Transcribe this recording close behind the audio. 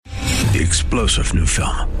The explosive new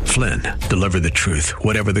film, Flynn, deliver the truth,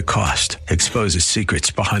 whatever the cost, exposes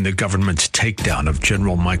secrets behind the government's takedown of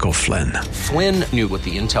General Michael Flynn. Flynn knew what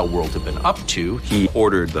the intel world had been up to. He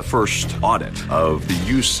ordered the first audit of the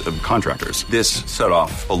use of contractors. This set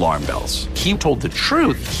off alarm bells. He told the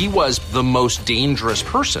truth. He was the most dangerous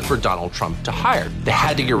person for Donald Trump to hire. They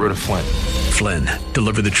had to get rid of Flynn. Flynn,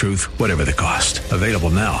 deliver the truth, whatever the cost. Available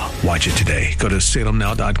now. Watch it today. Go to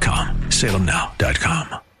salemnow.com.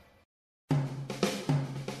 salemnow.com.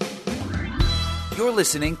 You're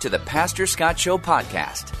listening to the Pastor Scott Show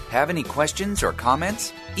podcast. Have any questions or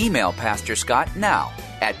comments? Email Pastor Scott now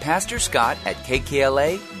at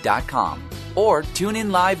pastorscott@kkla.com or tune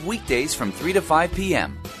in live weekdays from 3 to 5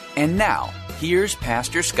 p.m. And now, here's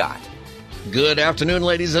Pastor Scott. Good afternoon,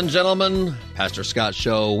 ladies and gentlemen. Pastor Scott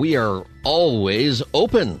Show. We are always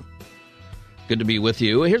open. Good to be with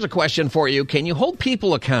you. Here's a question for you. Can you hold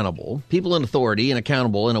people accountable, people in authority and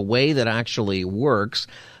accountable in a way that actually works,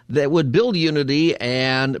 that would build unity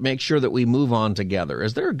and make sure that we move on together?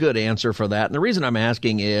 Is there a good answer for that? And the reason I'm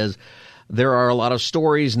asking is there are a lot of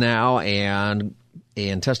stories now and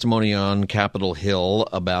testimony on Capitol Hill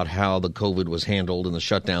about how the COVID was handled and the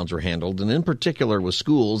shutdowns were handled. And in particular with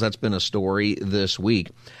schools, that's been a story this week.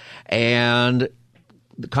 And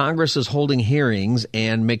the Congress is holding hearings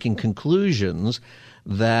and making conclusions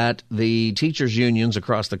that the teachers' unions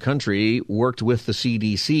across the country worked with the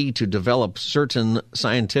CDC to develop certain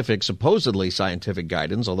supposedly scientific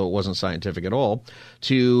guidance, although it wasn't scientific at all,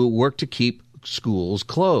 to work to keep schools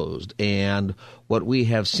closed. And what we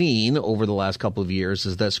have seen over the last couple of years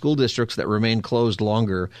is that school districts that remained closed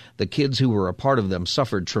longer, the kids who were a part of them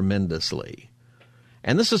suffered tremendously.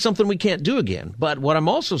 And this is something we can't do again. But what I'm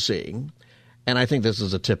also seeing, and I think this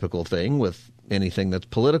is a typical thing with anything that's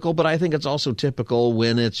political, but I think it's also typical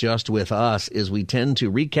when it's just with us, is we tend to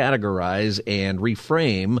recategorize and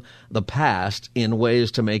reframe the past in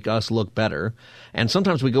ways to make us look better. And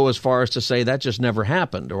sometimes we go as far as to say that just never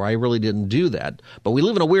happened, or I really didn't do that. But we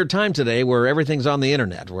live in a weird time today where everything's on the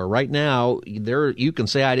internet, where right now you can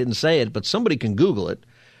say I didn't say it, but somebody can Google it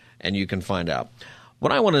and you can find out.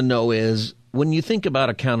 What I want to know is, when you think about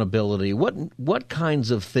accountability, what kinds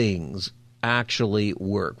of things actually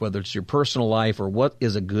work, whether it's your personal life or what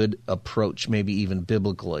is a good approach, maybe even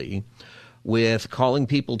biblically, with calling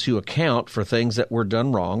people to account for things that were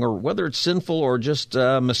done wrong, or whether it's sinful or just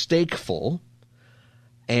mistakeful,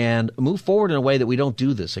 and move forward in a way that we don't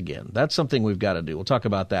do this again. That's something we've got to do. We'll talk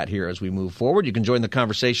about that here as we move forward. You can join the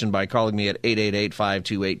conversation by calling me at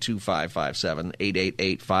 888-528-2557,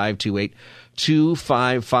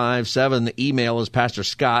 888-528-2557. The email is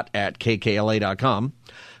pastorscott@kkla.com.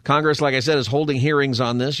 Congress, like I said, is holding hearings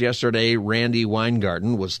on this. Yesterday, Randi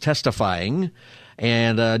Weingarten was testifying.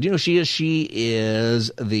 And do you know she is? She is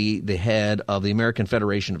the head of the American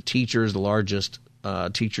Federation of Teachers, the largest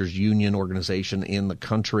teachers union organization in the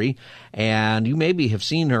country. And you maybe have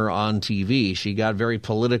seen her on TV. She got very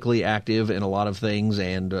politically active in a lot of things,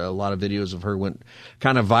 and a lot of videos of her went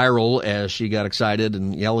kind of viral as she got excited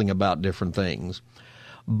and yelling about different things.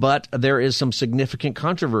 But there is some significant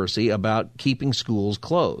controversy about keeping schools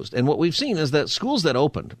closed. And what we've seen is that schools that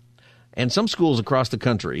opened, and some schools across the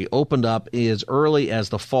country opened up as early as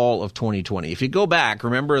the fall of 2020. If you go back,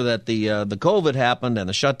 remember that the COVID happened and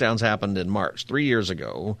the shutdowns happened in March, 3 years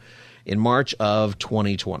ago, in March of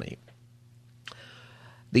 2020.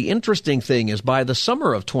 The interesting thing is, by the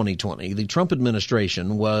summer of 2020, the Trump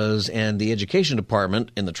administration and the education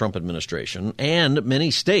department in the Trump administration and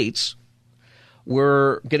many states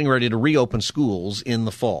were getting ready to reopen schools in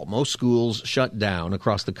the fall. Most schools shut down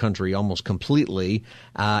across the country almost completely,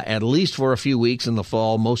 at least for a few weeks in the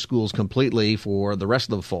fall. Most schools completely for the rest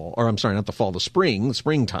of the fall, or I'm sorry, not the fall, the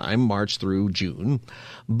springtime, March through June.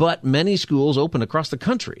 But many schools opened across the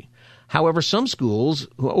country. However, some schools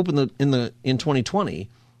who opened in 2020,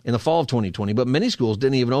 in the fall of 2020, but many schools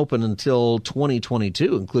didn't even open until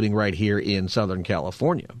 2022, including right here in Southern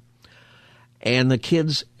California. And the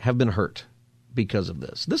kids have been hurt because of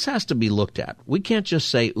this. This has to be looked at. We can't just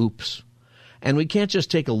say oops, and we can't just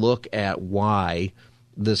take a look at why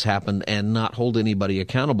this happened and not hold anybody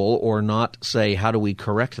accountable, or not say, how do we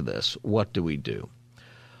correct this? What do we do?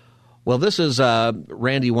 Well, this is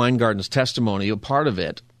Randi Weingarten's testimony, a part of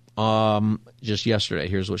it, just yesterday.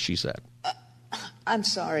 Here's what she said. I'm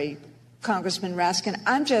sorry, Congressman Raskin.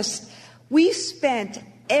 We spent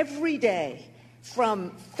every day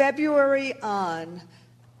from February on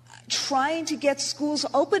trying to get schools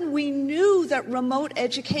open. We knew that remote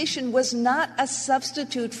education was not a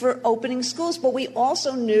substitute for opening schools, but we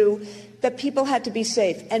also knew that people had to be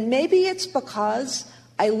safe. And maybe it's because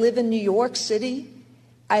I live in New York City,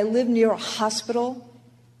 I live near a hospital,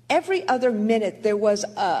 Every other minute there was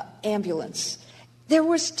an ambulance. There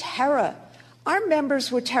was terror. Our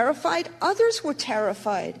members were terrified. Others were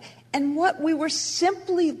terrified. And what we were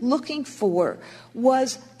simply looking for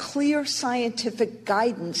was clear scientific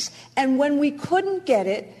guidance. And when we couldn't get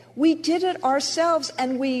it, we did it ourselves,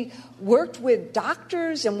 and we worked with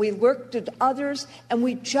doctors and we worked with others, and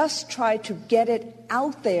we just tried to get it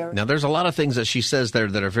out there. Now, there's a lot of things that she says there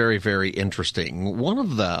that are very, very interesting. One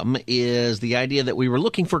of them is the idea that we were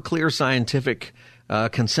looking for clear scientific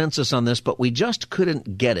consensus on this, but we just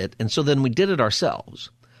couldn't get it, and so then we did it ourselves.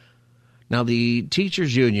 Now, the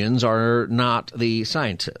teachers' unions are not the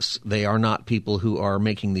scientists. They are not people who are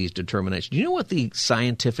making these determinations. Do you know what the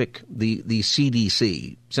CDC,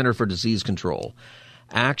 Center for Disease Control,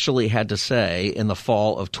 actually had to say in the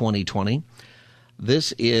fall of 2020?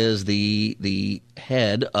 This is the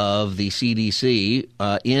head of the CDC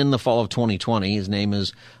in the fall of 2020. His name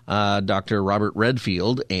is Dr. Robert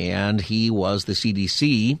Redfield, and he was the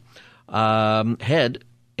CDC head.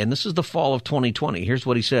 And this is the fall of 2020. Here's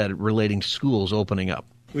what he said relating to schools opening up.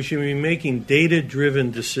 We should be making data-driven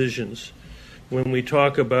decisions when we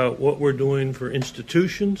talk about what we're doing for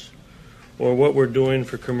institutions or what we're doing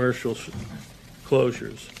for commercial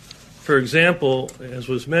closures. For example, as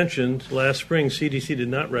was mentioned, last spring, CDC did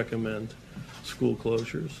not recommend school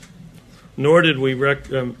closures, nor did we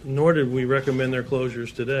recommend their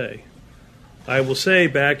closures today. I will say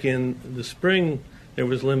back in the spring, there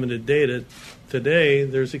was limited data. Today,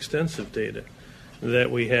 there's extensive data that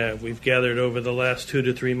we've gathered over the last 2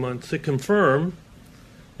 to 3 months to confirm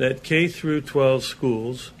that K through 12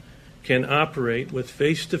 schools can operate with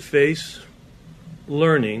face-to-face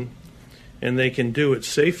learning, and they can do it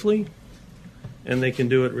safely, and they can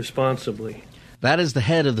do it responsibly. That is the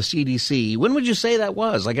head of the CDC. When would you say that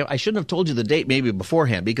was? Like, I shouldn't have told you the date maybe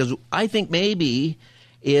beforehand, because I think maybe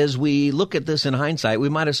as we look at this in hindsight, we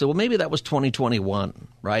might have said, well, maybe that was 2021,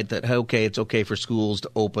 right? That, okay, it's okay for schools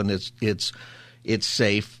to open. It's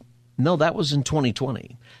safe. No, that was in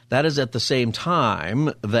 2020. That is at the same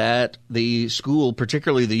time that the school,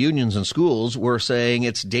 particularly the unions and schools, were saying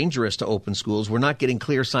it's dangerous to open schools. We're not getting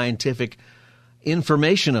clear scientific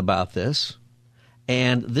information about this.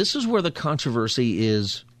 And this is where the controversy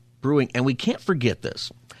is brewing. And we can't forget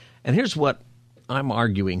this. And here's what I'm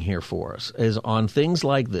arguing here for us, is on things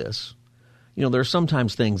like this. You know, there are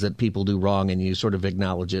sometimes things that people do wrong and you sort of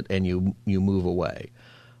acknowledge it and you move away.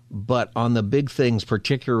 But on the big things,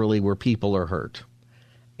 particularly where people are hurt,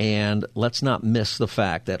 and let's not miss the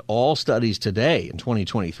fact that all studies today in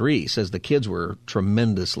 2023 says the kids were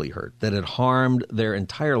tremendously hurt, that it harmed their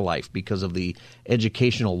entire life because of the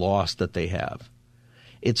educational loss that they have.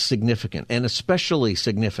 It's significant, and especially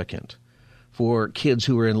significant for kids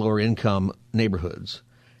who are in lower income neighborhoods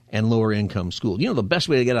and lower income schools. You know, the best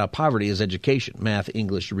way to get out of poverty is education, math,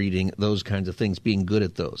 English, reading, those kinds of things, being good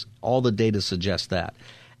at those. All the data suggests that.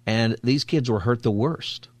 And these kids were hurt the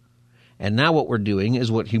worst. And now what we're doing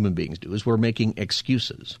is what human beings do, is we're making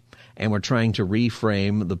excuses, and we're trying to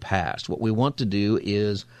reframe the past. What we want to do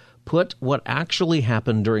is put what actually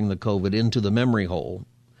happened during the COVID into the memory hole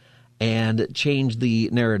and change the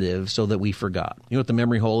narrative so that we forgot. You know what the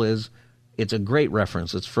memory hole is? It's a great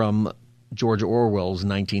reference. It's from George Orwell's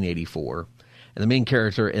 1984. And the main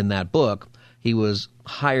character in that book, he was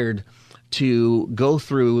hired to go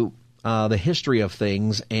through the history of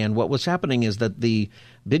things. And what was happening is that the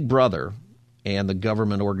Big Brother and the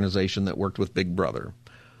government organization that worked with Big Brother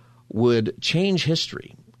would change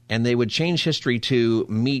history. And they would change history to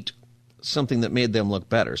meet something that made them look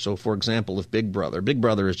better. So, for example, if Big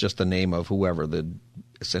Brother is just the name of whoever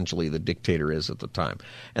essentially the dictator is at the time.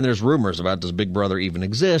 And there's rumors about, does Big Brother even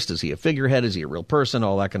exist? Is he a figurehead? Is he a real person?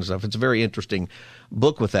 All that kind of stuff. It's a very interesting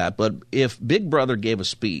book with that. But if Big Brother gave a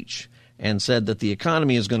speech and said that the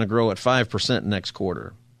economy is going to grow at 5% next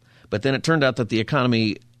quarter, but then it turned out that the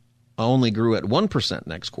economy only grew at 1%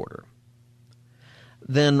 next quarter,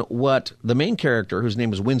 then what the main character, whose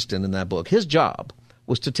name is Winston in that book, his job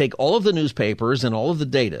was to take all of the newspapers and all of the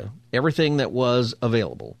data, everything that was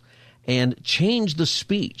available, and change the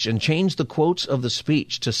speech and change the quotes of the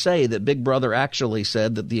speech to say that Big Brother actually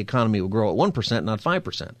said that the economy would grow at 1%, not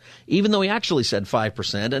 5%, even though he actually said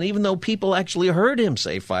 5%, and even though people actually heard him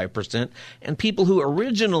say 5%, and people who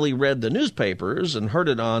originally read the newspapers and heard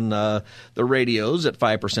it on the radios at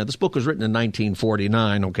 5%. This book was written in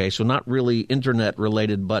 1949, okay, so not really internet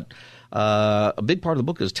related, but a big part of the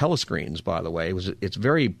book is telescreens, by the way. It's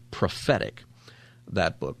very prophetic,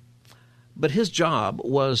 that book. But his job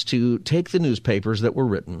was to take the newspapers that were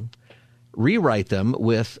written, rewrite them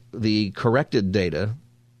with the corrected data,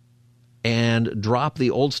 and drop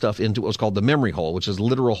the old stuff into what was called the memory hole, which is a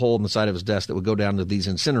literal hole in the side of his desk that would go down to these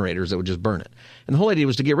incinerators that would just burn it. And the whole idea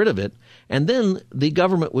was to get rid of it, and then the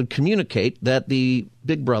government would communicate that the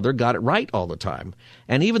big brother got it right all the time.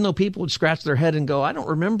 And even though people would scratch their head and go, I don't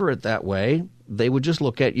remember it that way, they would just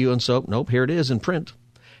look at you and say, nope, here it is in print.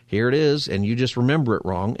 Here it is, and you just remember it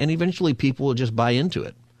wrong, and eventually people would just buy into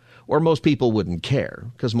it. Or most people wouldn't care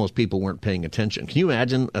because most people weren't paying attention. Can you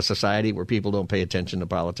imagine a society where people don't pay attention to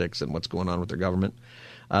politics and what's going on with their government?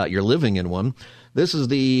 You're living in one. This is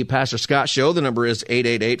the Pastor Scott Show. The number is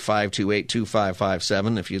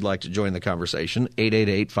 888-528-2557 if you'd like to join the conversation,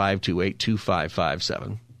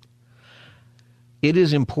 888-528-2557. It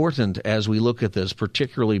is important as we look at this,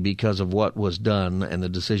 particularly because of what was done and the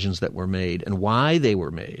decisions that were made and why they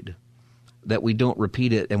were made, that we don't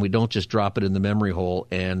repeat it and we don't just drop it in the memory hole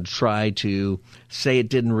and try to say it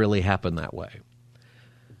didn't really happen that way.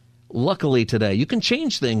 Luckily today, you can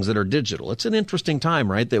change things that are digital. It's an interesting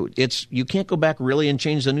time, right? That you can't go back really and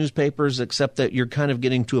change the newspapers, except that you're kind of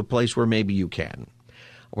getting to a place where maybe you can.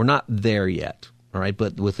 We're not there yet, all right?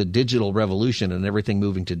 But with the digital revolution and everything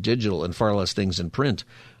moving to digital and far less things in print,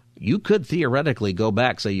 you could theoretically go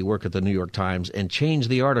back, say you work at the New York Times, and change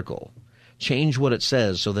the article. Change what it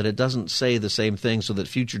says so that it doesn't say the same thing, so that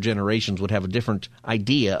future generations would have a different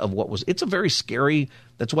idea of what was. It's a very scary,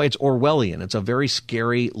 that's why it's Orwellian. It's a very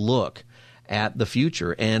scary look at the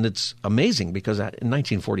future. And it's amazing because in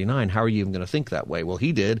 1949, how are you even going to think that way? Well,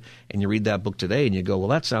 he did. And you read that book today and you go, well,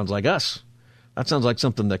 that sounds like us. That sounds like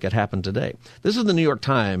something that could happen today. This is the New York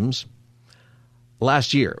Times.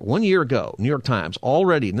 Last year, 1 year ago, New York Times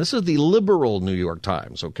already, and this is the liberal New York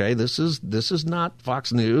Times, okay? This is not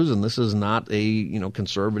Fox News, and this is not a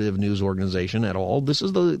conservative news organization at all. This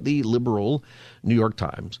is the liberal New York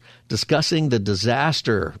Times discussing the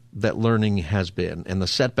disaster that learning has been and the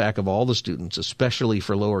setback of all the students, especially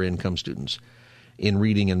for lower income students, in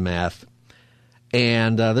reading and math.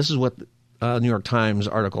 And this is what New York Times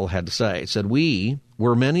article had to say. It said,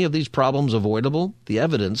 were many of these problems avoidable? The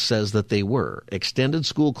evidence says that they were. Extended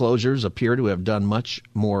school closures appear to have done much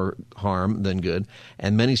more harm than good,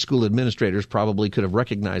 and many school administrators probably could have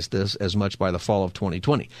recognized this as much by the fall of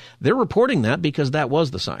 2020. They're reporting that because that was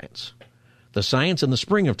the science. The science in the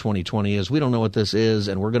spring of 2020 is we don't know what this is,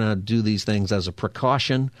 and we're going to do these things as a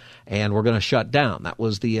precaution, and we're going to shut down. That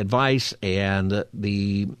was the advice, and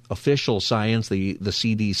the official science, the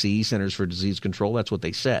CDC, Centers for Disease Control, that's what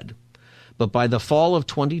they said. But by the fall of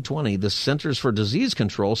 2020, the Centers for Disease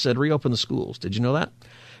Control said reopen the schools. Did you know that?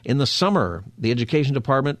 In the summer, the Education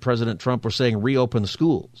Department, President Trump were saying reopen the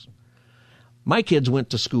schools. My kids went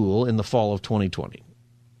to school in the fall of 2020,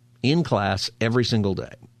 in class every single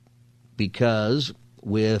day, because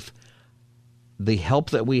with the help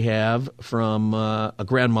that we have from a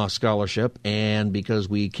Grand Moss scholarship and because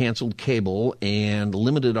we canceled cable and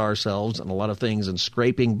limited ourselves on a lot of things and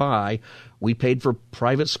scraping by, we paid for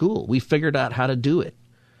private school. We figured out how to do it.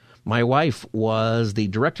 My wife was the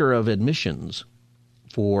director of admissions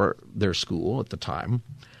for their school at the time,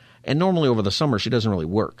 and normally over the summer she doesn't really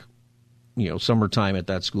work. Summertime at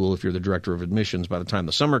that school, if you're the director of admissions, by the time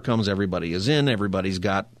the summer comes, everybody is in, everybody's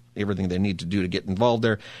got everything they need to do to get involved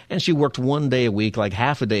there. And she worked 1 day a week, like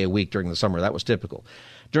half a day a week during the summer. That was typical.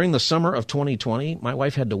 During the summer of 2020, my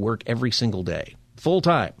wife had to work every single day, full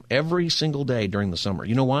time, every single day during the summer.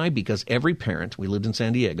 You know why? Because every parent, we lived in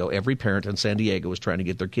San Diego, every parent in San Diego was trying to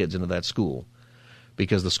get their kids into that school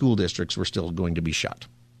because the school districts were still going to be shut.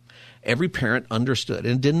 Every parent understood,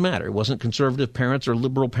 and it didn't matter. It wasn't conservative parents or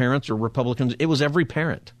liberal parents or Republicans. It was every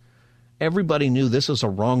parent. Everybody knew this was a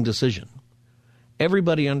wrong decision.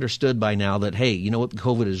 Everybody understood by now that, hey, you know what,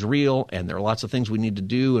 COVID is real, and there are lots of things we need to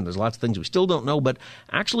do, and there's lots of things we still don't know. But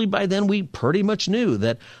actually, by then, we pretty much knew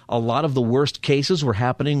that a lot of the worst cases were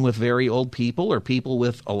happening with very old people or people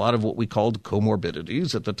with a lot of what we called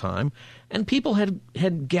comorbidities at the time. And people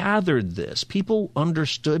had gathered this. People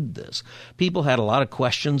understood this. People had a lot of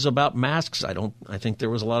questions about masks. I think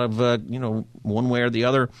there was a lot of, one way or the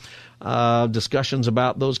other discussions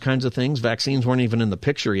about those kinds of things. Vaccines weren't even in the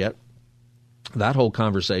picture yet. That whole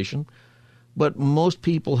conversation. But most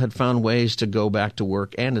people had found ways to go back to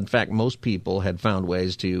work, and in fact, most people had found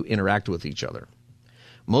ways to interact with each other.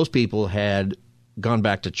 Most people had gone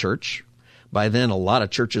back to church. By then, a lot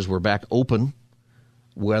of churches were back open,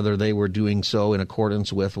 whether they were doing so in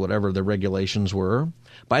accordance with whatever the regulations were.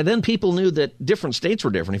 By then, people knew that different states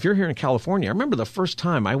were different. If you're here in California, I remember the first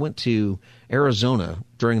time I went to Arizona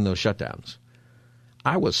during those shutdowns.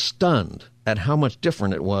 I was stunned at how much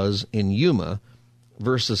different it was in Yuma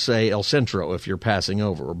versus, say, El Centro if you're passing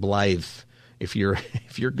over, or Blythe If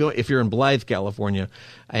you're in Blythe, California,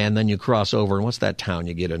 and then you cross over, and what's that town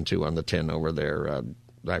you get into on the 10 over there?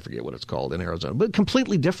 I forget what it's called in Arizona, but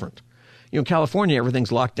completely different. You know, California,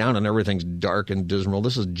 everything's locked down and everything's dark and dismal.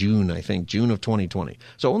 This is June, I think, June of 2020.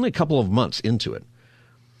 So only a couple of months into it.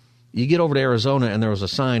 You get over to Arizona, and there was a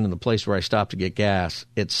sign in the place where I stopped to get gas.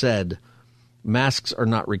 It said, masks are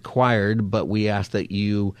not required, but we ask that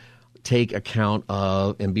you take account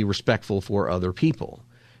of and be respectful for other people.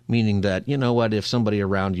 Meaning that, you know what, if somebody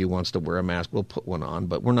around you wants to wear a mask, we'll put one on,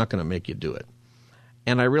 but we're not going to make you do it.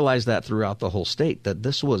 And I realized that throughout the whole state, that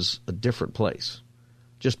this was a different place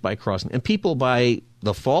just by crossing. And people by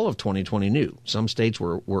the fall of 2020 knew. Some states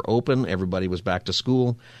were open. Everybody was back to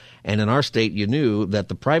school. And in our state, you knew that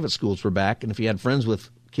the private schools were back. And if you had friends with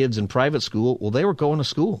kids in private school, well, they were going to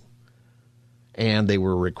school. And they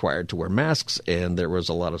were required to wear masks, and there was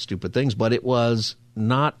a lot of stupid things. But it was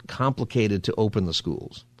not complicated to open the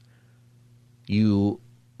schools.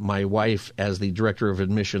 My wife, as the director of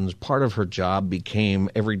admissions, part of her job became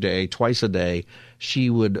every day, twice a day, she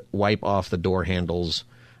would wipe off the door handles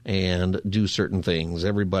and do certain things.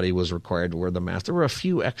 Everybody was required to wear the mask. There were a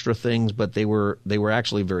few extra things, but they were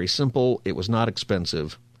actually very simple. It was not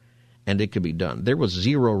expensive, and it could be done. There was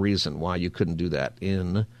zero reason why you couldn't do that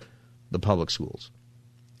in the public schools.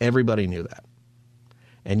 Everybody knew that.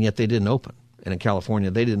 And yet they didn't open. And in California,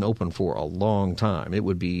 they didn't open for a long time. It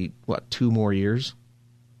would be, 2 more years?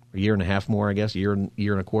 A year and a half more, I guess, year and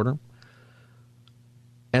a quarter.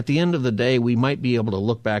 At the end of the day, we might be able to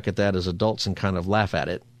look back at that as adults and kind of laugh at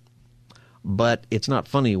it. But it's not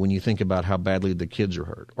funny when you think about how badly the kids are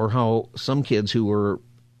hurt, or how some kids who were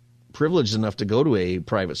privileged enough to go to a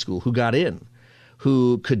private school, who got in,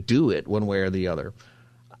 who could do it one way or the other,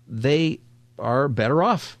 they are better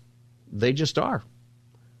off. They just are.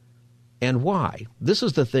 And why? This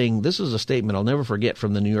is the thing. This is a statement I'll never forget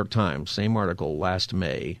from the New York Times, same article last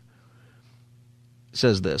May. It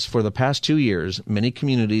says this: for the past 2 years, many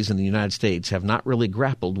communities in the United States have not really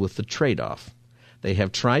grappled with the trade-off. They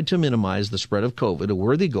have tried to minimize the spread of COVID, a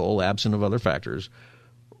worthy goal absent of other factors.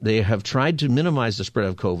 They have tried to minimize the spread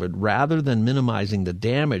of COVID rather than minimizing the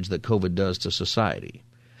damage that COVID does to society.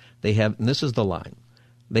 They have, and this is the line,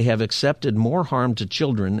 they have accepted more harm to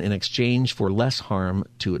children in exchange for less harm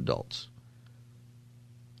to adults.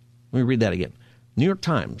 Let me read that again. New York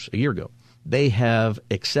Times, a year ago. They have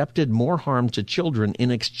accepted more harm to children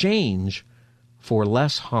in exchange for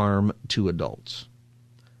less harm to adults.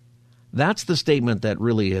 That's the statement that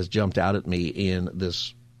really has jumped out at me in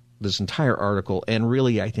this entire article, and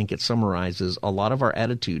really I think it summarizes a lot of our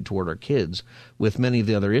attitude toward our kids with many of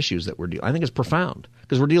the other issues that we're dealing with. I think it's profound,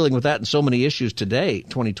 because we're dealing with that in so many issues today,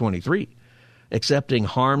 2023. Accepting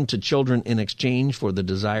harm to children in exchange for the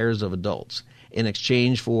desires of adults, in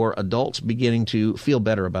exchange for adults beginning to feel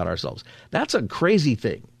better about ourselves. That's a crazy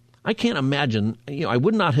thing. I can't imagine, I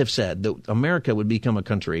would not have said that America would become a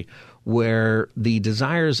country where the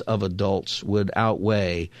desires of adults would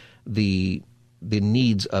outweigh the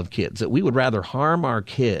needs of kids, that we would rather harm our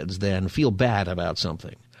kids than feel bad about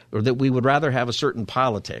something, or that we would rather have a certain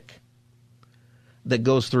politic that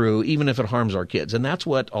goes through even if it harms our kids. And that's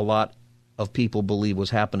what a lot of people believe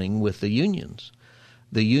was happening with the unions.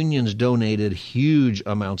 The unions donated huge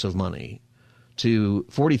amounts of money, to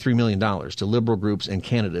 $43 million, to liberal groups and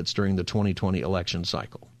candidates during the 2020 election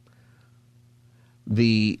cycle.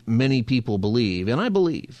 Many people believe, and I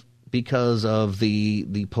believe, because of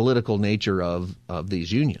the political nature of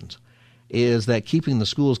these unions, is that keeping the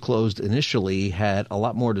schools closed initially had a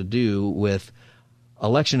lot more to do with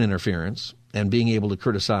election interference and being able to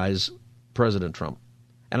criticize President Trump.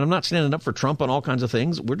 And I'm not standing up for Trump on all kinds of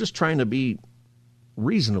things. We're just trying to be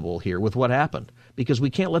reasonable here with what happened, because we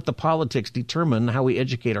can't let the politics determine how we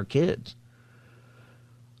educate our kids.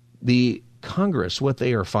 The Congress, what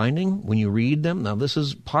they are finding when you read them, now this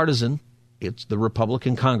is partisan. It's the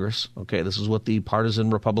Republican Congress. Okay, this is what the partisan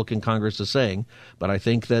Republican Congress is saying, but I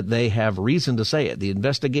think that they have reason to say it. The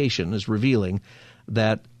investigation is revealing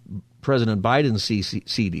that President Biden's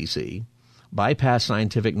CDC bypassed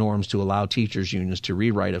scientific norms to allow teachers' unions to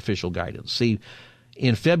rewrite official guidance. See,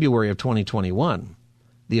 in February of 2021,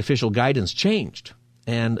 the official guidance changed,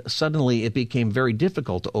 and suddenly it became very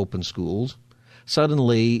difficult to open schools.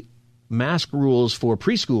 Suddenly, mask rules for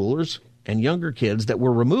preschoolers and younger kids that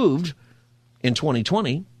were removed in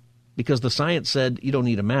 2020 because the science said you don't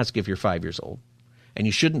need a mask if you're 5 years old, and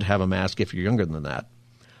you shouldn't have a mask if you're younger than that.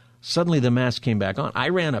 Suddenly, the mask came back on. I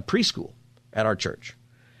ran a preschool at our church,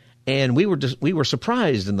 and we were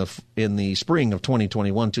surprised in the spring of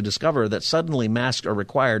 2021 to discover that suddenly masks are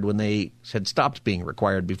required when they had stopped being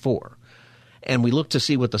required before. And we looked to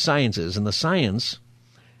see what the science is, and the science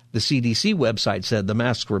The CDC website said the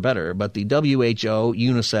masks were better, but the WHO,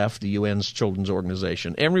 UNICEF, the UN's children's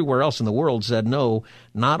organization, everywhere else in the world said no,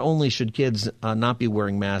 not only should kids not be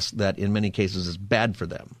wearing masks, that in many cases is bad for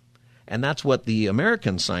them. And that's what the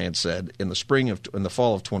American science said in the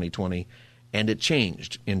fall of 2020, and it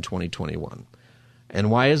changed in 2021.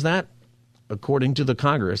 And why is that? According to the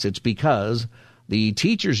Congress, it's because the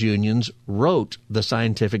teachers' unions wrote the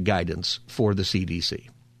scientific guidance for the CDC.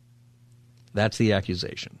 That's the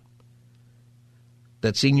accusation.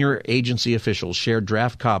 That senior agency officials shared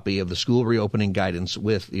draft copy of the school reopening guidance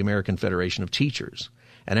with the American Federation of Teachers.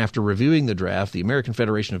 And after reviewing the draft, the American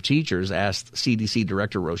Federation of Teachers asked CDC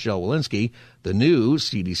Director Rochelle Walensky, the new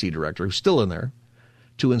CDC director, who's still in there,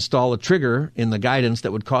 to install a trigger in the guidance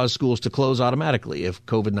that would cause schools to close automatically if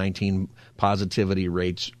COVID-19 positivity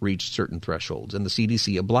rates reached certain thresholds. And the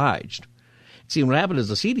CDC obliged. See, what happened is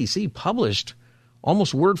the CDC published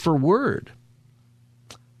almost word for word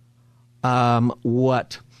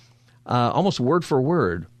almost word for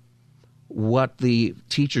word what the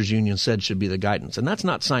teachers union said should be the guidance. And that's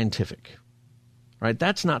not scientific, right?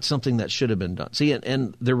 That's not something that should have been done. See,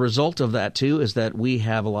 and the result of that, too, is that we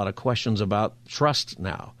have a lot of questions about trust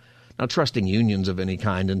now. Not trusting unions of any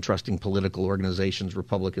kind and trusting political organizations,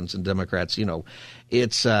 Republicans and Democrats. You know,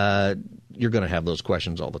 it's you're going to have those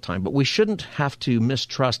questions all the time. But we shouldn't have to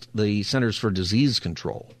mistrust the Centers for Disease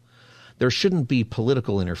Control. There shouldn't be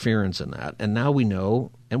political interference in that. And now we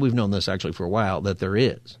know, and we've known this actually for a while, that there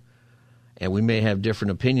is. And we may have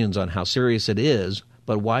different opinions on how serious it is,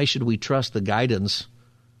 but why should we trust the guidance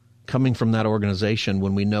coming from that organization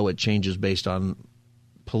when we know it changes based on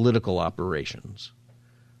political operations?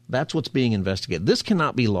 That's what's being investigated. This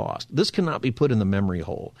cannot be lost. This cannot be put in the memory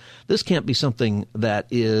hole. This can't be something that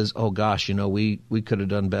is, oh gosh, you know, we could have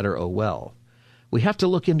done better, oh well. We have to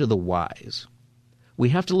look into the whys. We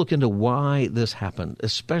have to look into why this happened,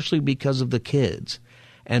 especially because of the kids.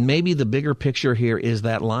 And maybe the bigger picture here is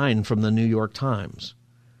that line from the New York Times,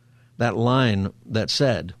 that line that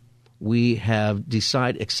said, we have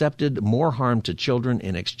accepted more harm to children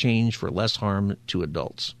in exchange for less harm to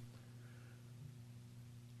adults.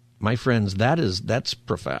 My friends, that's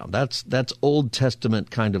profound. That's Old Testament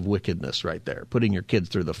kind of wickedness right there, putting your kids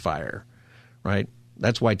through the fire, right?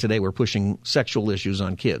 That's why today we're pushing sexual issues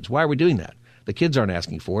on kids. Why are we doing that? The kids aren't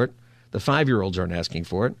asking for it. The 5-year-olds aren't asking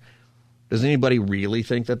for it. Does anybody really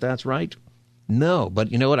think that that's right? No,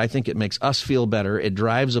 but you know what? I think it makes us feel better. It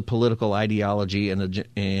drives a political ideology and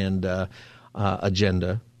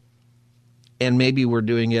agenda. And maybe we're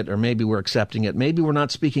doing it, or maybe we're accepting it. Maybe we're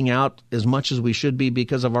not speaking out as much as we should be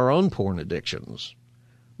because of our own porn addictions,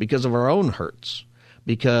 because of our own hurts,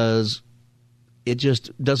 because it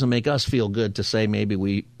just doesn't make us feel good to say maybe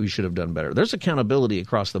we should have done better. There's accountability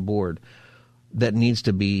across the board that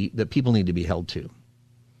people need to be held to.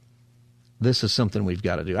 This is something we've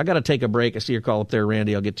got to do. I got to take a break. I see your call up there,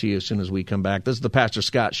 Randy. I'll get to you as soon as we come back. This is the Pastor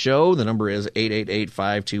Scott Show. The number is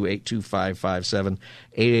 888-528-2557,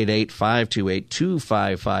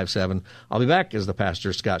 888-528-2557. I'll be back as the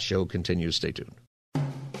Pastor Scott Show continues. Stay tuned.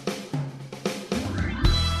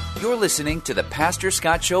 You're listening to the Pastor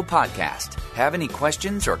Scott Show podcast. Have any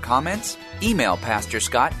questions or comments? Email Pastor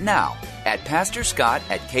Scott now at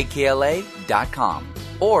pastorscott@kkla.com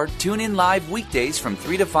or tune in live weekdays from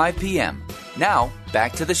 3 to 5 p.m. Now,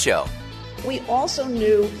 back to the show. We also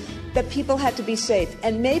knew that people had to be safe.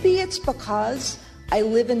 And maybe it's because I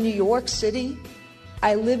live in New York City.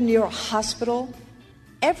 I live near a hospital.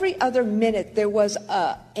 Every other minute there was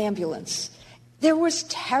an ambulance. There was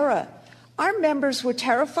terror. Our members were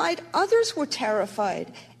terrified. Others were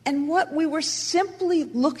terrified. And what we were simply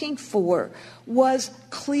looking for was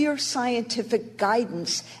clear scientific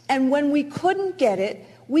guidance. And when we couldn't get it,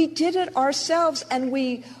 we did it ourselves, and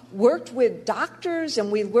we worked with doctors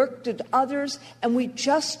and we worked with others, and we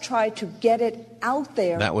just tried to get it out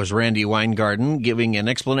there. That was Randy Weingarten giving an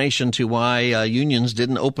explanation to why unions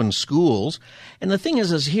didn't open schools. And the thing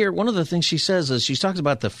is here, one of the things she says is she talks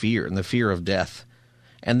about the fear and the fear of death.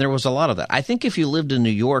 And there was a lot of that. I think if you lived in New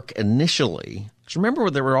York initially, because remember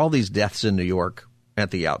there were all these deaths in New York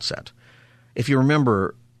at the outset. If you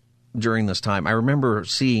remember during this time, I remember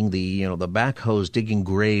seeing the backhoes digging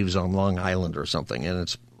graves on Long Island or something.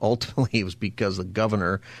 And it was because the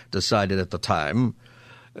governor decided at the time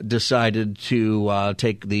to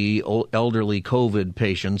take the elderly COVID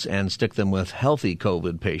patients and stick them with healthy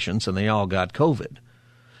COVID patients, and they all got COVID.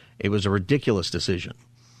 It was a ridiculous decision.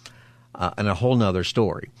 And a whole nother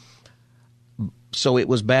story. So it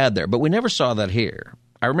was bad there. But we never saw that here.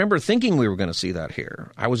 I remember thinking we were going to see that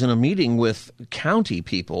here. I was in a meeting with county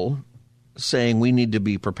people saying we need to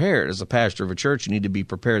be prepared. As a pastor of a church, you need to be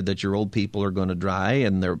prepared that your old people are going to die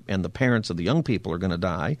and the parents of the young people are going to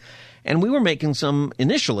die. And we were making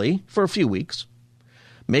initially, for a few weeks,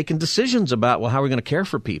 making decisions about, well, how are we going to care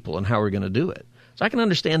for people and how are we going to do it? So I can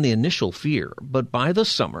understand the initial fear. But by the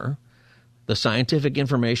summer, the scientific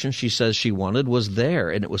information she says she wanted was there,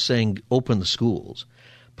 and it was saying open the schools.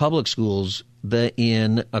 Public schools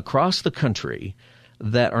across the country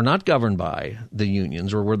that are not governed by the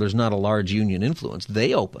unions or where there's not a large union influence,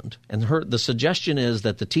 they opened. And the suggestion is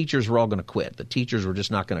that the teachers were all going to quit. The teachers were just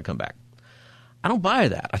not going to come back. I don't buy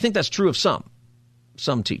that. I think that's true of some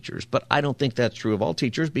teachers, but I don't think that's true of all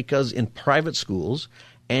teachers, because in private schools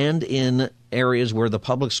and in areas where the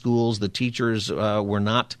public schools, the teachers were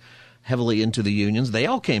not heavily into the unions, they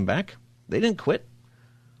all came back. They didn't quit.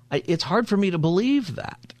 It's hard for me to believe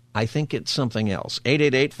that. I think it's something else.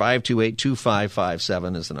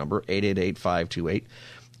 888-528-2557 is the number.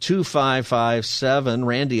 888-528-2557.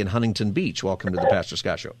 Randy in Huntington Beach, welcome to the Pastor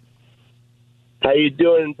Scott Show. How you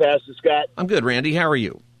doing, Pastor Scott? I'm good, Randy. How are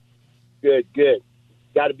you? Good.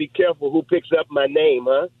 Got to be careful who picks up my name,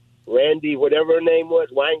 huh? Randy, whatever her name was,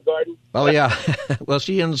 Weingarten? Oh, yeah. Well,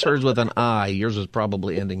 she ends hers with an I. Yours is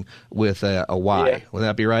probably ending with a Y. Yeah. Would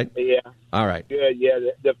that be right? Yeah. All right. Good, yeah.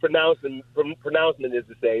 The pronouncement is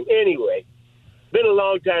the same. Anyway, been a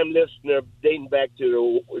long-time listener dating back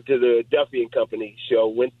to the Duffy and Company show.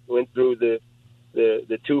 Went through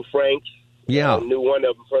the two Franks. Yeah. Knew one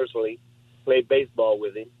of them personally. Played baseball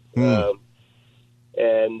with him.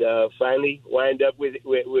 And finally wind up with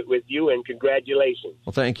you, and congratulations.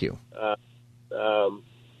 Well, thank you.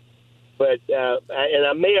 But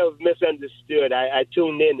I may have misunderstood. I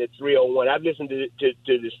tuned in at 3:01. I've listened to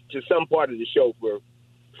some part of the show for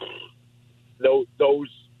those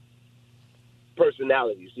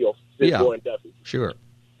personalities, Cisco and Duffy. Sure.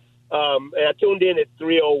 And I tuned in at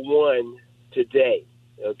 3:01 today.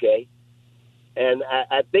 Okay, and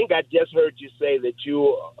I think I just heard you say that you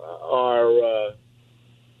are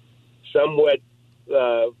somewhat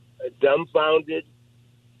dumbfounded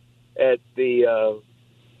at the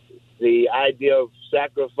idea of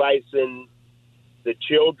sacrificing the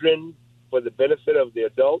children for the benefit of the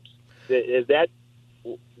adults. Is that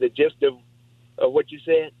the gist of what you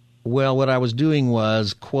said? Well, what I was doing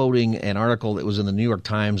was quoting an article that was in the New York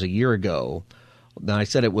Times a year ago. Now, I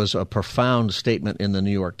said it was a profound statement in the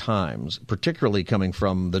New York Times, particularly coming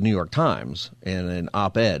from the New York Times in an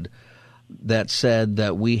op-ed that said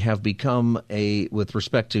that we have become with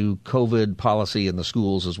respect to COVID policy in the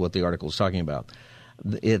schools is what the article is talking about.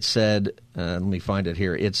 It said, let me find it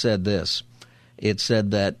here. It said this. It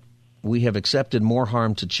said that we have accepted more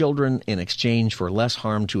harm to children in exchange for less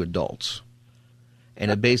harm to adults. And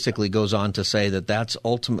it basically goes on to say that that's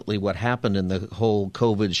ultimately what happened in the whole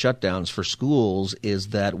COVID shutdowns for schools, is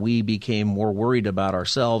that we became more worried about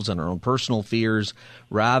ourselves and our own personal fears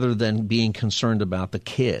rather than being concerned about the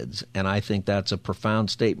kids. And I think that's a profound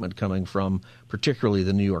statement coming from particularly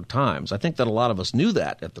the New York Times. I think that a lot of us knew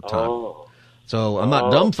that at the time. Oh. So I'm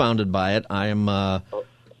not dumbfounded by it.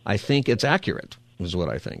 I think it's accurate, is what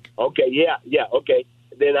I think. Okay, yeah, okay.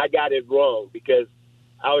 Then I got it wrong, because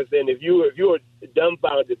I was saying if you were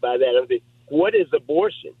dumbfounded by that, I'm saying, what is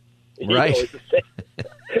abortion? Right.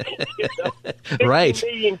 Right.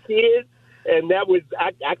 60 million kids, and that was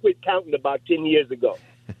I quit counting about 10 years ago.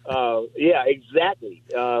 Yeah, exactly.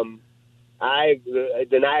 I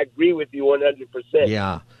agree with you 100%.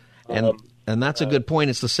 Yeah, and that's a good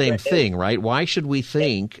point. It's the same thing, right? Why should we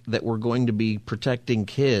think that we're going to be protecting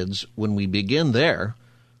kids when we begin there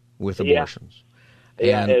with abortions?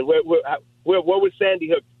 Yeah, and what was Sandy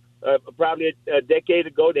Hook? Probably a decade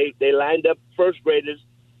ago, they lined up first graders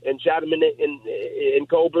and shot them in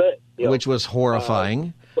cold blood, which was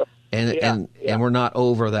horrifying. And we're not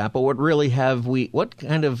over that. But what really have we? What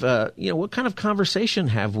kind of what kind of conversation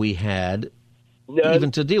have we had even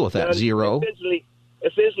to deal with that? None, Zero.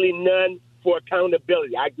 Essentially none for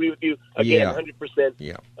accountability. I agree with you again, 100%.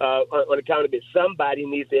 Yeah. On accountability, somebody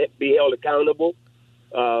needs to be held accountable.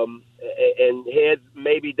 And heads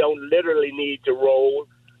maybe don't literally need to roll,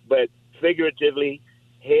 but figuratively,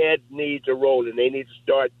 heads need to roll, and they need to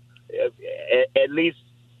start at least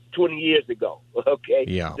 20 years ago. Okay,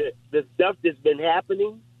 yeah. The stuff that's been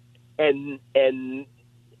happening, and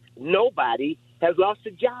nobody has lost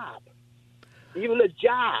a job, even a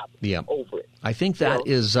job over it. I think that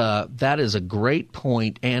is a great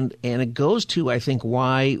point, and it goes to, I think,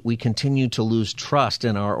 why we continue to lose trust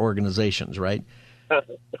in our organizations, right? I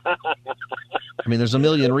mean, there's a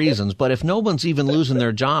million reasons, but if no one's even losing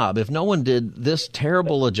their job, if no one did this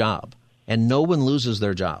terrible a job, and no one loses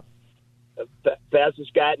their job. Pastor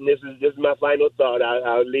Scott, and this is my final thought.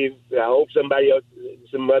 I'll leave. I hope somebody else,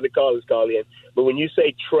 some other callers call in. But when you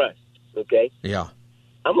say trust, okay? Yeah.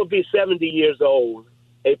 I'm going to be 70 years old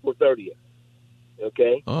April 30th,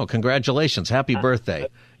 okay? Oh, congratulations. Happy birthday.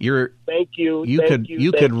 Thank you.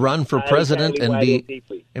 You could run for president and be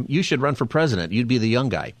 – you should run for president. You'd be the young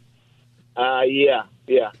guy. Yeah.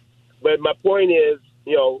 But my point is,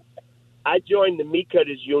 I joined the Meat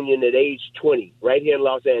Cutters Union at age 20 right here in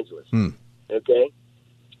Los Angeles, okay?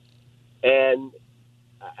 And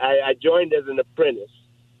I joined as an apprentice,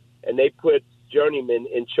 and they put journeymen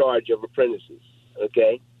in charge of apprentices,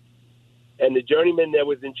 okay? And the journeyman that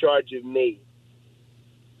was in charge of me,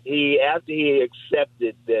 after he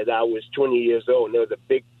accepted that I was 20 years old, and there was a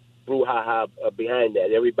big brouhaha behind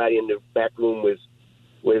that. Everybody in the back room was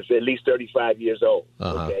at least 35 years old,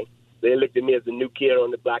 okay? They looked at me as a new kid on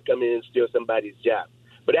the block coming in and steal somebody's job.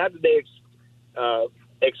 But after they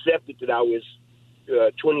accepted that I was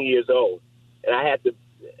 20 years old, and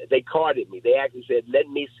they carded me. They actually said, "Let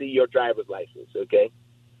me see your driver's license," okay?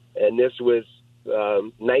 And this was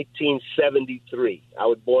 1973. I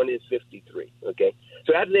was born in 53, okay?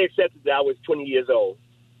 So after they accepted that I was 20 years old,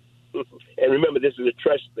 and remember, this is a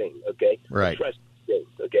trust thing, okay? Right. A trust thing,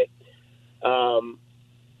 okay?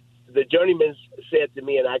 The journeyman said to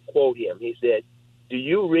me, and I quote him, he said, "Do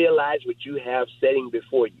you realize what you have sitting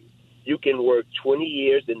before you? You can work 20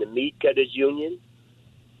 years in the Meat Cutters Union,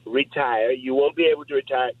 retire. You won't be able to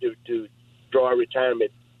retire to draw a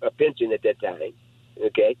pension at that time,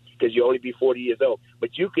 okay, because you'll only be 40 years old.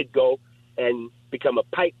 But you could go and become a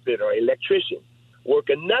pipe fitter or electrician, work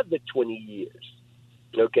another 20 years,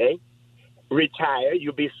 okay, retire.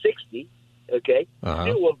 You'll be 60, okay.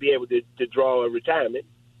 Still won't be able to draw a retirement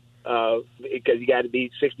because you got to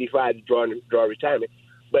be 65 to draw retirement.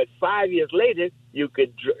 But 5 years later, you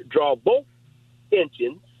could draw both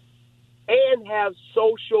pensions and have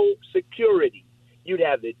Social Security. You'd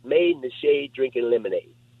have it made in the shade drinking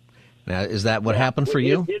lemonade." Now, is that what happened for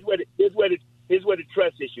you? Here's where the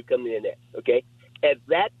trust issue comes in at, okay? At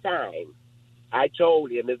that time, I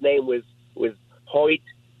told him, his name was Hoyt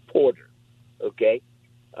Porter, okay,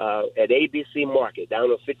 at ABC Market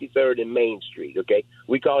down on 53rd and Main Street, okay?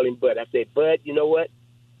 We call him Bud. I said, "Bud, you know what?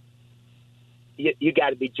 You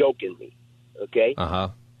got to be joking me, okay?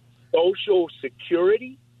 Social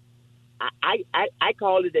Security, I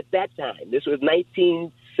called it at that time. This was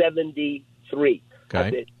 1973. Okay. I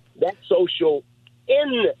said, that's social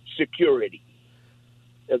insecurity,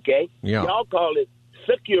 okay? Yeah. Y'all call it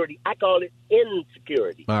security. I call it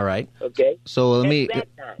insecurity. All right. Okay? So let me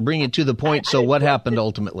bring it to the point. So what happened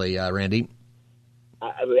ultimately, Randy?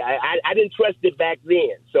 I didn't trust it back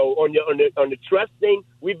then. So on the trust thing,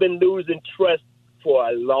 we've been losing trust for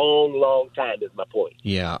a long, long time is my point.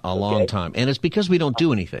 Yeah, a long time. And it's because we don't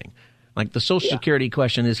do anything. Like the Social Security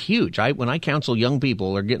question is huge. When I counsel young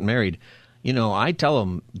people or getting married, I tell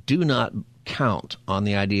them, do not count on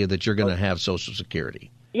the idea that you're going to have Social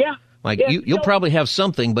Security. Yeah. Like you'll probably have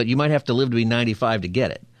something, but you might have to live to be 95 to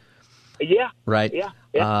get it. Yeah. Right? Yeah.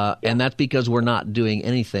 And that's because we're not doing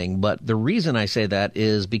anything. But the reason I say that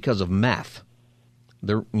is because of math.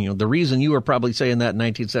 The reason you were probably saying that in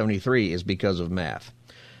 1973 is because of math.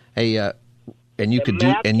 Hey, and you could do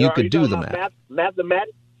the math.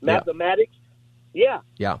 Mathematics. Yeah.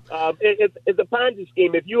 Yeah. It's a Ponzi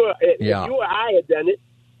scheme. If you or I had done it,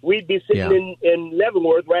 we'd be sitting in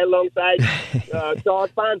Leavenworth right alongside Charles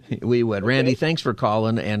Ponzi. We would. Okay? Randy, thanks for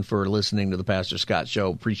calling and for listening to the Pastor Scott Show.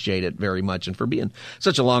 Appreciate it very much, and for being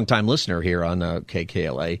such a long-time listener here on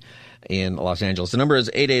KKLA in Los Angeles. The number is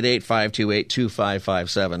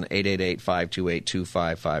 888-528-2557,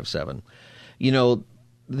 888-528-2557.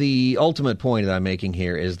 The ultimate point that I'm making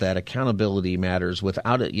here is that accountability matters.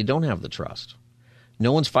 Without it, you don't have the trust.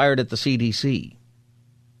 No one's fired at the CDC.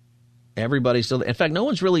 Everybody's still – in fact, no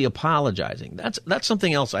one's really apologizing. That's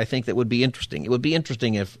something else I think that would be interesting. It would be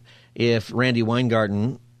interesting if Randy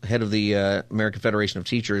Weingarten, head of the American Federation of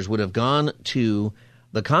Teachers, would have gone to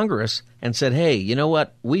the Congress and said, hey, you know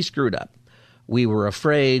what? We screwed up. We were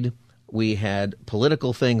afraid. We had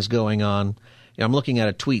political things going on. I'm looking at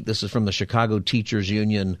a tweet. This is from the Chicago Teachers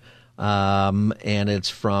Union, and it's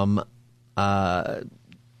from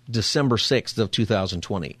December 6th of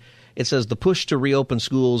 2020. It says, the push to reopen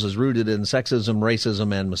schools is rooted in sexism,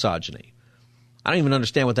 racism, and misogyny. I don't even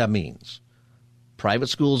understand what that means. Private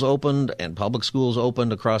schools opened and public schools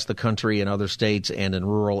opened across the country in other states and in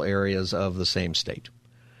rural areas of the same state.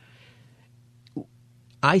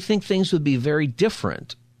 I think things would be very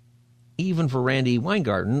different, even for Randy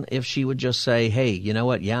Weingarten, if she would just say, hey, you know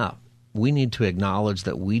what? Yeah, we need to acknowledge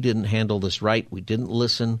that we didn't handle this right. We didn't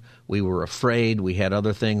listen. We were afraid. We had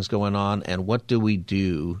other things going on. And what do we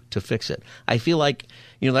do to fix it? I feel like,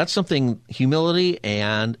 that's something, humility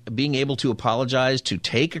and being able to apologize, to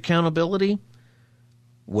take accountability,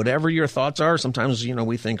 whatever your thoughts are. Sometimes,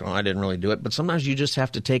 we think, I didn't really do it. But sometimes you just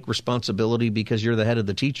have to take responsibility because you're the head of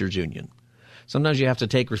the teachers union. Sometimes you have to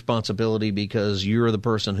take responsibility because you're the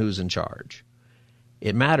person who's in charge.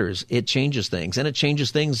 It matters. It changes things. And it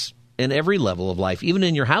changes things in every level of life, even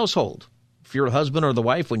in your household. If you're a husband or the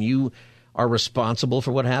wife, when you are responsible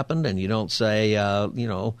for what happened and you don't say,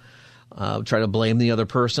 try to blame the other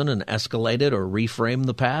person and escalate it or reframe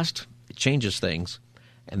the past, it changes things.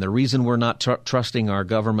 And the reason we're not trusting our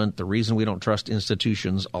government, the reason we don't trust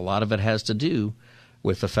institutions, a lot of it has to do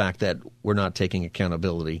with the fact that we're not taking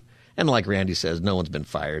accountability. And like Randy says, no one's been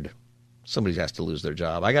fired. Somebody has to lose their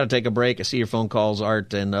job. I got to take a break. I see your phone calls,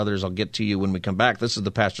 Art, and others. I'll get to you when we come back. This is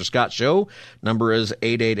the Pastor Scott Show. Number is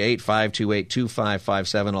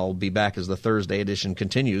 888-528-2557. I'll be back as the Thursday edition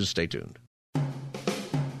continues. Stay tuned.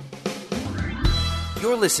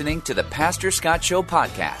 You're listening to the Pastor Scott Show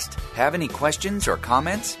podcast. Have any questions or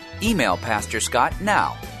comments? Email Pastor Scott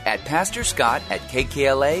now at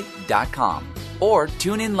pastorscott@kkla.com or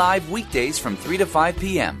tune in live weekdays from 3 to 5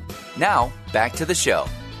 p.m. Now, back to the show.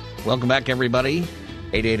 Welcome back, everybody.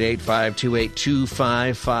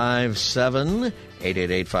 888-528-2557.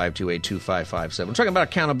 888-528-2557. We're talking about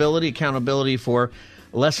accountability for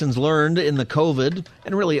lessons learned in the COVID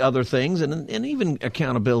and really other things, and even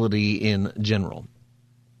accountability in general.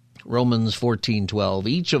 Romans 14:12.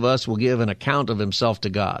 Each of us will give an account of himself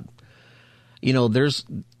to God.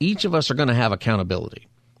 Each of us are going to have accountability.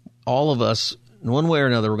 All of us, in one way or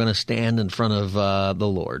another, we're going to stand in front of the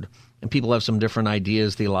Lord. And people have some different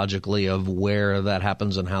ideas theologically of where that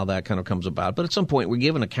happens and how that kind of comes about. But at some point, we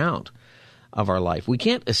give an account of our life. We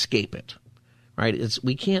can't escape it, right?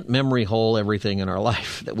 We can't memory hole everything in our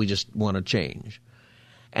life that we just want to change.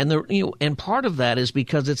 And and part of that is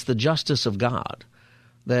because it's the justice of God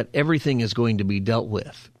that everything is going to be dealt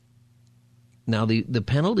with. Now, the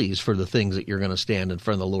penalties for the things that you're going to stand in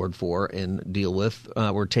front of the Lord for and deal with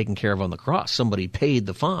were taken care of on the cross. Somebody paid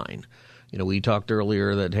the fine. We talked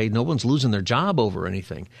earlier that, hey, no one's losing their job over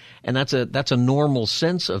anything. And that's a normal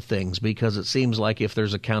sense of things, because it seems like if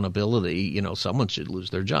there's accountability, someone should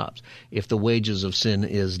lose their jobs. If the wages of sin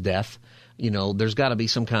is death, there's got to be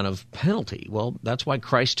some kind of penalty. Well, that's why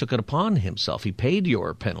Christ took it upon himself. He paid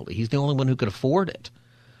your penalty. He's the only one who could afford it.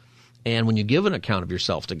 And when you give an account of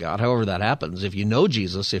yourself to God, however that happens, if you know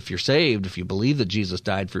Jesus, if you're saved, if you believe that Jesus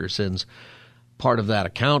died for your sins, part of that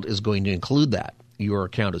account is going to include that. Your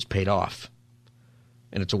account is paid off.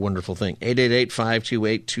 And it's a wonderful thing.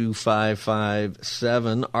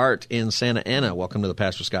 888-528-2557. Art in Santa Ana. Welcome to the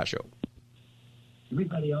Pastor Scott Show.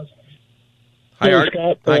 Everybody else. Hi, Art.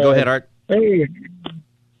 Scott. Hi, go ahead, Art. Hey,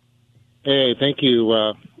 thank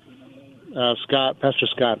you, Scott, Pastor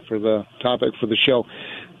Scott, for the topic for the show.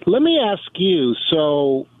 Let me ask you,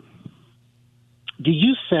 so do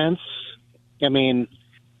you sense, in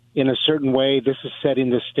a certain way, this is setting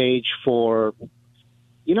the stage for,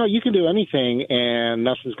 you can do anything and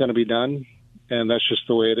nothing's going to be done, and that's just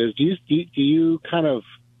the way it is. Do you kind of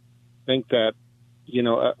think that, as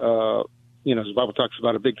the Bible talks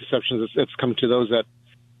about a big deception that's come to those that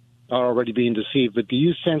are already being deceived, but do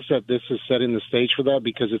you sense that this is setting the stage for that?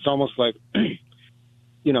 Because it's almost like,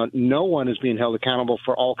 no one is being held accountable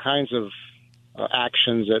for all kinds of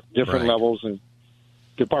actions at different levels and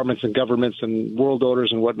departments and governments and world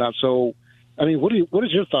orders and whatnot. So, what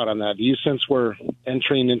is your thought on that? Do you sense we're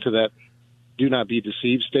entering into that do not be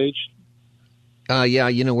deceived stage?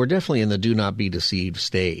 Yeah, we're definitely in the do not be deceived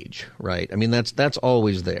stage, right? That's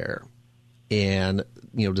always there. And,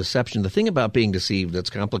 deception, the thing about being deceived that's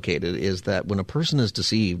complicated is that when a person is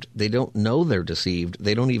deceived, they don't know they're deceived.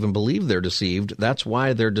 They don't even believe they're deceived. That's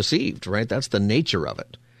why they're deceived, right? That's the nature of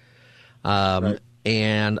it. Right.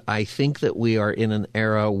 And I think that we are in an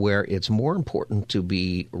era where it's more important to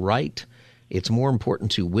be right. It's more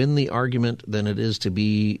important to win the argument than it is to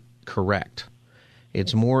be correct.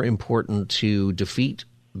 It's more important to defeat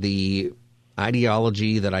the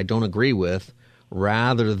ideology that I don't agree with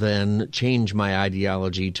rather than change my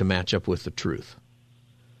ideology to match up with the truth.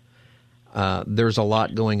 There's a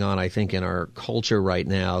lot going on, I think, in our culture right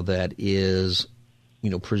now that is,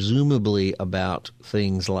 presumably about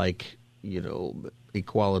things like,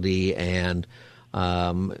 equality and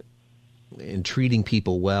treating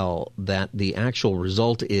people well, that the actual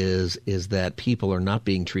result is that people are not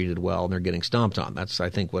being treated well and they're getting stomped on. That's, I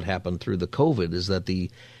think, what happened through the COVID is that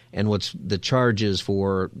what's the charges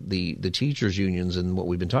for the teachers unions and what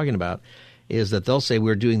we've been talking about is that they'll say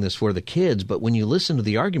we're doing this for the kids, but when you listen to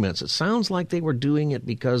the arguments, it sounds like they were doing it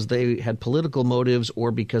because they had political motives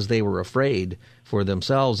or because they were afraid for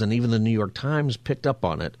themselves. And even the New York Times picked up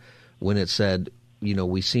on it when it said,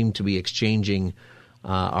 we seem to be exchanging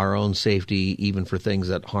our own safety even for things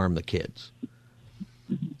that harm the kids.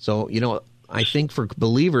 So, I think for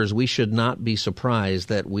believers, we should not be surprised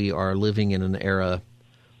that we are living in an era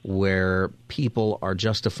where people are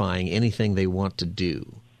justifying anything they want to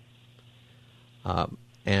do.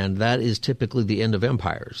 And that is typically the end of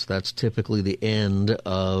empires. That's typically the end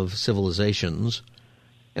of civilizations.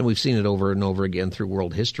 And we've seen it over and over again through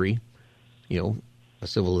world history. A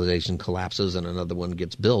civilization collapses and another one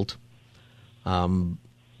gets built.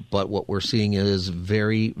 But what we're seeing is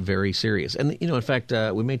very, very serious. And, in fact,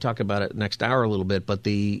 we may talk about it next hour a little bit, but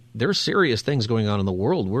there are serious things going on in the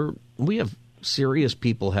world. We have serious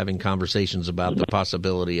people having conversations about the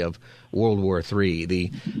possibility of World War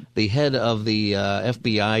III. The head of the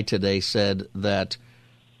FBI today said that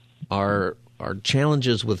our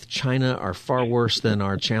challenges with China are far worse than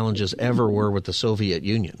our challenges ever were with the Soviet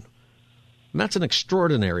Union. And that's an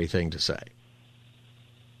extraordinary thing to say.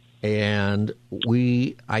 And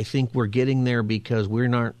I think we're getting there because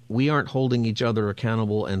we aren't holding each other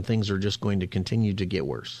accountable, and things are just going to continue to get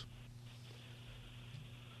worse.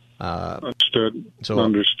 Understood.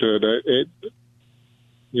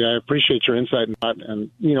 I appreciate your insight in that.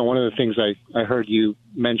 And, one of the things I heard you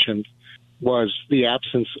mention was the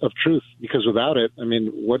absence of truth, because without it,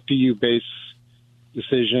 what do you base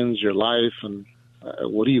decisions, your life, and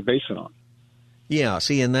what do you base it on? Yeah,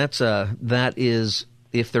 see, and that is,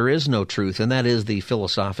 if there is no truth, and that is the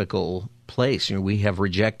philosophical place. We have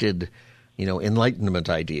rejected, Enlightenment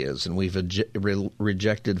ideas, and we've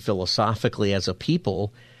rejected philosophically as a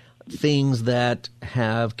people things that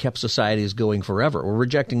have kept societies going forever. We're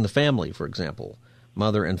rejecting the family, for example,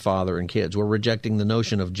 mother and father and kids. We're rejecting the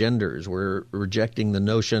notion of genders. We're rejecting the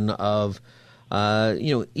notion of,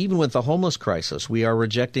 even with the homeless crisis, we are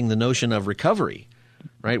rejecting the notion of recovery,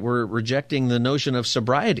 right? We're rejecting the notion of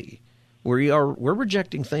sobriety. We're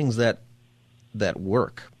rejecting things that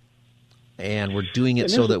work, and we're doing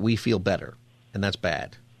it so that we feel better, and that's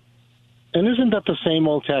bad. And isn't that the same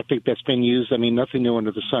old tactic that's been used? Nothing new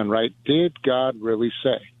under the sun, right? Did God really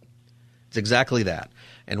say? It's exactly that.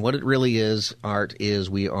 And what it really is, Art, is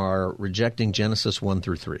we are rejecting Genesis 1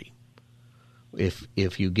 through 3.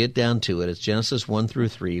 If you get down to it, it's Genesis 1 through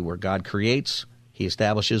 3 where God creates, he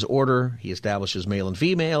establishes order, he establishes male and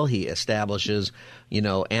female, he establishes,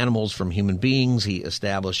 animals from human beings, he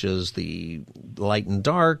establishes the light and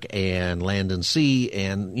dark and land and sea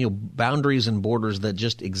and, boundaries and borders that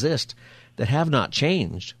just exist that have not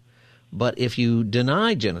changed. But if you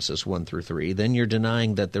deny Genesis 1 through 3, then you're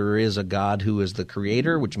denying that there is a God who is the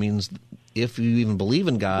creator, which means if you even believe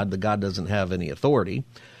in God, the God doesn't have any authority.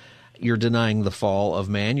 You're denying the fall of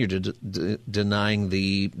man. You're denying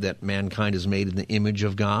that mankind is made in the image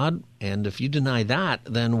of God. And if you deny that,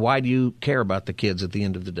 then why do you care about the kids at the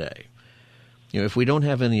end of the day? If we don't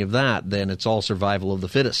have any of that, then it's all survival of the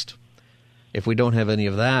fittest. If we don't have any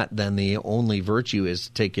of that, then the only virtue is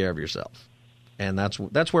to take care of yourself. And that's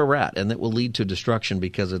where we're at. And it will lead to destruction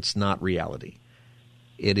because it's not reality.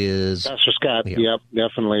 It is. Pastor Scott, yep,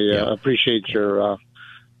 definitely. Appreciate your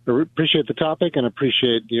appreciate the topic and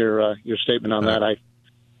appreciate your statement on that.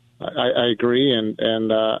 I agree,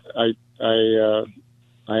 and I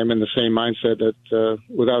am in the same mindset that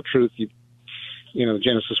without truth,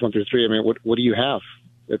 Genesis 1 through 3. What do you have?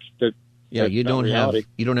 You don't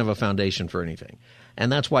have a foundation for anything,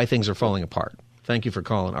 and that's why things are falling apart. Thank you for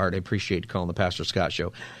calling, Art. I appreciate calling the Pastor Scott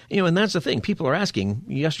Show. And that's the thing. People are asking.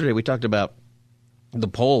 Yesterday we talked about the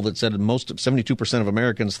poll that said 72% of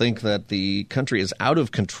Americans think that the country is out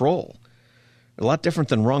of control. A lot different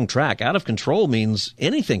than wrong track. Out of control means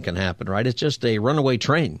anything can happen, right? It's just a runaway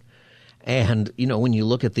train. And, when you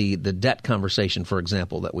look at the debt conversation, for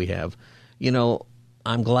example, that we have,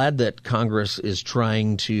 I'm glad that Congress is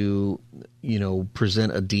trying to,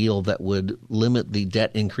 present a deal that would limit the debt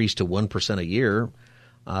increase to 1% a year.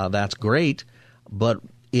 That's great, but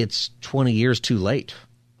it's 20 years too late.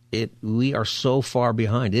 We are so far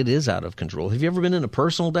behind. It is out of control. Have you ever been in a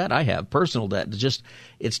personal debt? I have. Personal debt.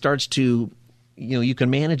 It starts to, you can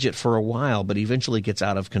manage it for a while, but eventually it gets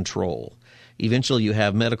out of control. Eventually you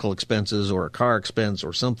have medical expenses or a car expense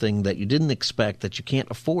or something that you didn't expect that you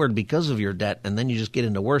can't afford because of your debt, and then you just get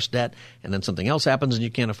into worse debt, and then something else happens and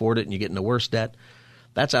you can't afford it and you get into worse debt.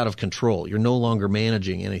 That's out of control. You're no longer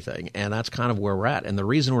managing anything, and that's kind of where we're at. And the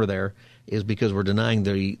reason we're there is because we're denying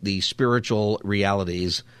the spiritual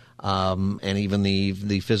realities and even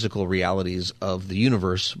the physical realities of the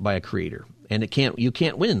universe by a creator. And you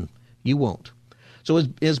can't win You won't. So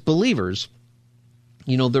as believers,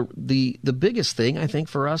 the biggest thing I think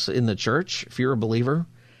for us in the church, if you're a believer,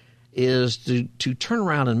 is to turn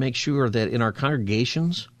around and make sure that in our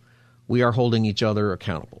congregations we are holding each other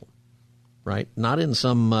accountable, right? Not in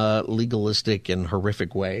some legalistic and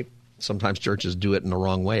horrific way. Sometimes churches do it in the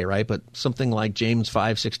wrong way, right? But something like James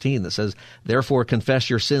 5:16 that says, "Therefore confess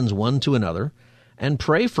your sins one to another and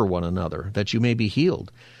pray for one another that you may be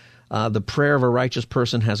healed." The prayer of a righteous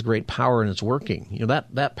person has great power and it's working.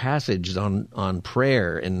 That passage on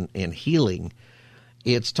prayer and healing,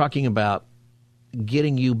 it's talking about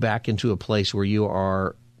getting you back into a place where you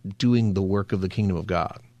are doing the work of the kingdom of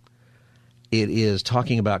God. It is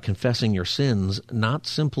talking about confessing your sins, not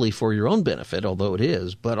simply for your own benefit, although it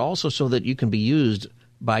is, but also so that you can be used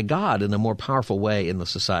by God in a more powerful way in the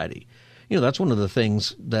society. That's one of the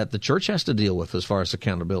things that the church has to deal with as far as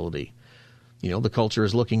accountability. The culture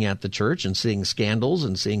is looking at the church and seeing scandals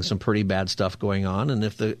and seeing some pretty bad stuff going on. And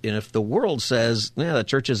if the world says, the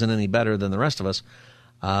church isn't any better than the rest of us,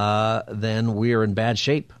 then we are in bad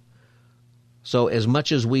shape. So as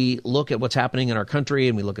much as we look at what's happening in our country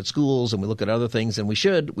and we look at schools and we look at other things, and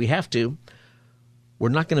we have to, we're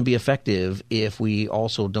not going to be effective if we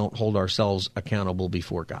also don't hold ourselves accountable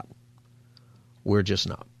before God. We're just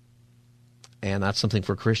not. And that's something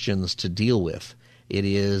for Christians to deal with. It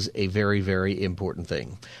is a very, very important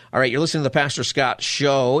thing. All right, you're listening to the Pastor Scott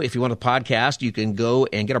Show. If you want a podcast, you can go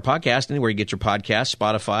and get our podcast anywhere you get your podcast,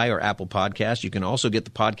 Spotify or Apple Podcasts. You can also get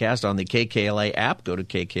the podcast on the KKLA app. Go to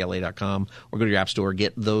kkla.com or go to your app store,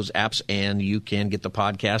 get those apps, and you can get the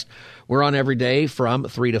podcast. We're on every day from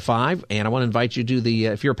 3 to 5, and I want to invite you to the,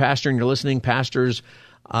 if you're a pastor and you're listening, Pastor's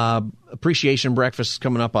Appreciation Breakfast is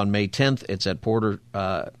coming up on May 10th. It's at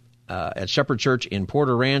at Shepherd Church in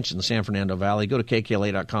Porter Ranch in the San Fernando Valley. Go to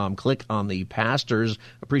kkla.com, click on the Pastor's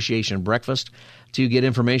Appreciation Breakfast to get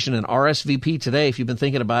information, and RSVP today. If you've been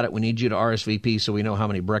thinking about it, we need you to RSVP so we know how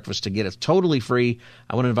many breakfasts to get. It's totally free.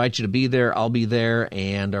 I want to invite you to be there. I'll be there,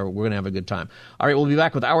 and we're going to have a good time. All right, we'll be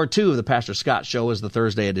back with Hour 2 of the Pastor Scott Show as the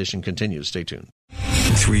Thursday edition continues. Stay tuned.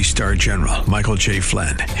 3-star General Michael J.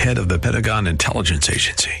 Flynn, head of the Pentagon Intelligence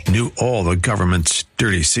Agency, knew all the government's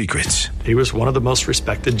dirty secrets. He was one of the most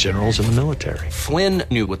respected generals in the military. Flynn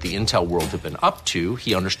knew what the intel world had been up to.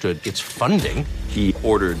 He understood its funding. He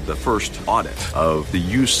ordered the first audit of the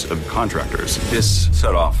use of contractors. This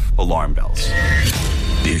set off alarm bells.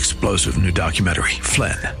 The explosive new documentary,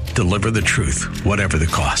 Flynn, Deliver the Truth, Whatever the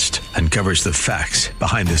Cost, uncovers the facts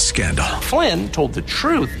behind this scandal. Flynn told the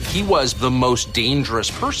truth. He was the most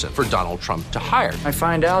dangerous person for Donald Trump to hire. I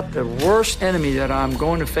find out the worst enemy that I'm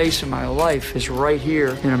going to face in my life is right here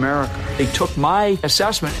in America. They took my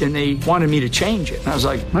assessment and they wanted me to change it. And I was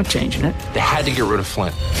like, I'm not changing it. They had to get rid of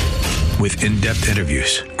Flynn. With in-depth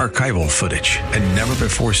interviews, archival footage, and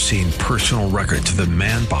never-before-seen personal records of the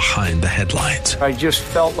man behind the headlines. I just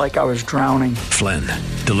felt like I was drowning. Flynn,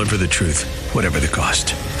 Deliver the Truth, Whatever the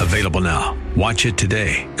Cost. Available now. Watch it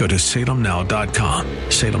today. Go to salemnow.com.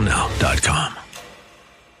 salemnow.com.